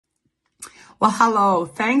Well, hello.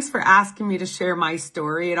 Thanks for asking me to share my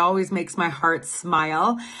story. It always makes my heart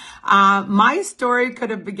smile. My story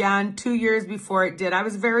could have begun 2 years before it did. I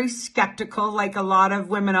was very skeptical, like a lot of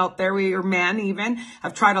women out there, or men even.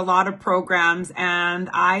 I've tried a lot of programs,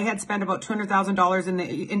 and I had spent about $200,000 in the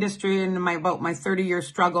industry in about my 30-year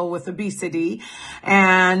struggle with obesity.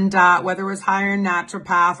 And whether it was hiring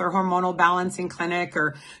naturopath or hormonal balancing clinic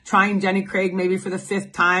or trying Jenny Craig maybe for the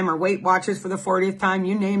 5th time or Weight Watchers for the 40th time,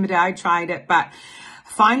 you name it, I tried it. But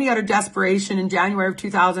finally, out of desperation in January of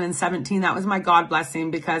 2017, that was my God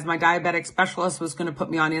blessing, because my diabetic specialist was going to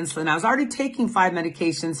put me on insulin. I was already taking 5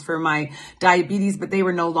 medications for my diabetes, but they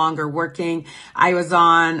were no longer working. I was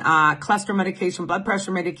on cholesterol medication, blood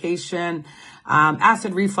pressure medication,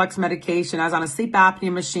 acid reflux medication. I was on a sleep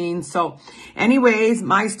apnea machine. So anyways,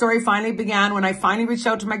 my story finally began when I finally reached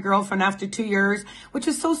out to my girlfriend after 2 years, which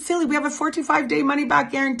is so silly. We have a 45-day money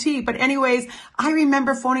back guarantee. But anyways, I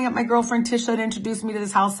remember phoning up my girlfriend Tisha that introduced me to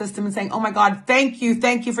this health system and saying, oh my God, thank you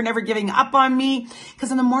for never giving up on me.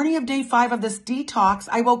 Because on the morning of day 5 of this detox,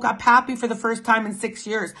 I woke up happy for the first time in 6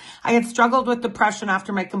 years. I had struggled with depression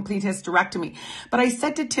after my complete hysterectomy. But I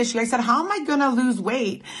said to Tisha, I said, how am I going to lose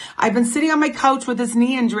weight? I've been sitting on my couch with this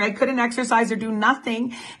knee injury. I couldn't exercise or do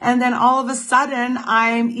nothing. And then all of a sudden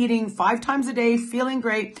I'm eating 5 times a day, feeling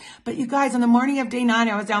great. But you guys, on the morning of day 9,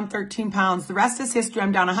 I was down 13 pounds. The rest is history.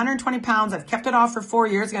 I'm down 120 pounds. I've kept it off for 4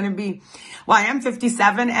 years. I am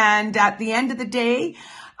 57. And at the end of the day,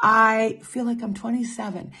 I feel like I'm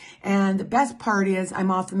 27. And the best part is I'm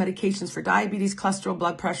off the medications for diabetes, cholesterol,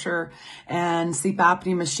 blood pressure, and sleep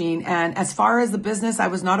apnea machine. And as far as the business, I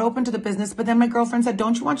was not open to the business. But then my girlfriend said,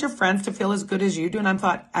 don't you want your friends to feel as good as you do? And I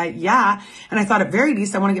thought, yeah. And I thought at very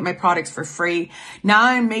least, I want to get my products for free. Now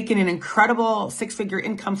I'm making an incredible 6-figure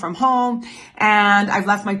income from home. And I've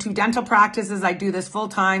left my 2 dental practices. I do this full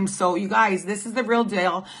time. So you guys, this is the real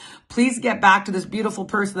deal. Please get back to this beautiful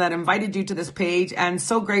person that invited you to this page, and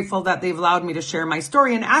so grateful that they've allowed me to share my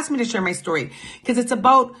story and asked me to share my story, because it's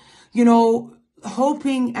about,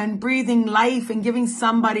 hoping and breathing life and giving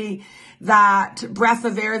somebody that breath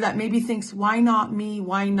of air that maybe thinks, why not me?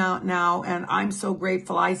 Why not now? And I'm so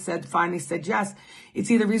grateful. I finally said, yes, it's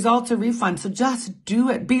either results or refund. So just do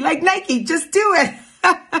it. Be like Nike. Just do it.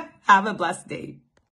 Have a blessed day.